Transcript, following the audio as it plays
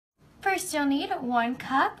First, you'll need 1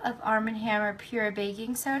 cup of Arm & Hammer Pure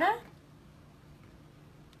Baking Soda.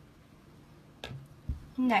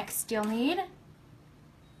 Next, you'll need a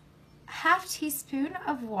 ½ teaspoon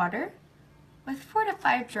of water with 4 to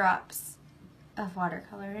 5 drops of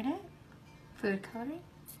watercolor in it, food coloring.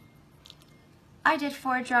 I did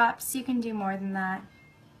 4 drops, you can do more than that.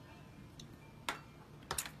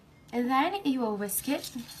 And then you will whisk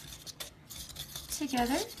it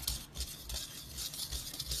together.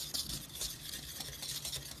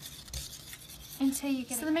 Until you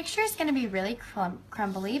get so the mixture is going to be really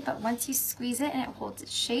crumbly, but once you squeeze it and it holds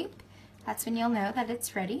its shape, that's when you'll know that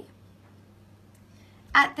it's ready.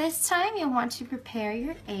 At this time, you'll want to prepare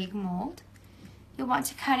your egg mold. You'll want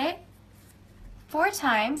to cut it 4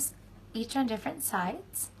 times, each on different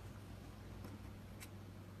sides.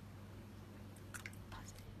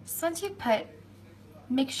 So once you've put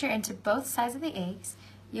mixture into both sides of the eggs,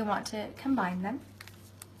 you'll want to combine them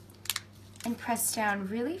and press down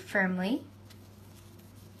really firmly.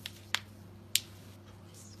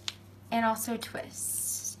 And also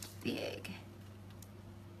twist the egg.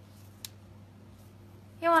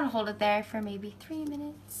 You want to hold it there for maybe 3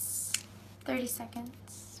 minutes, 30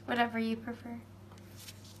 seconds, whatever you prefer.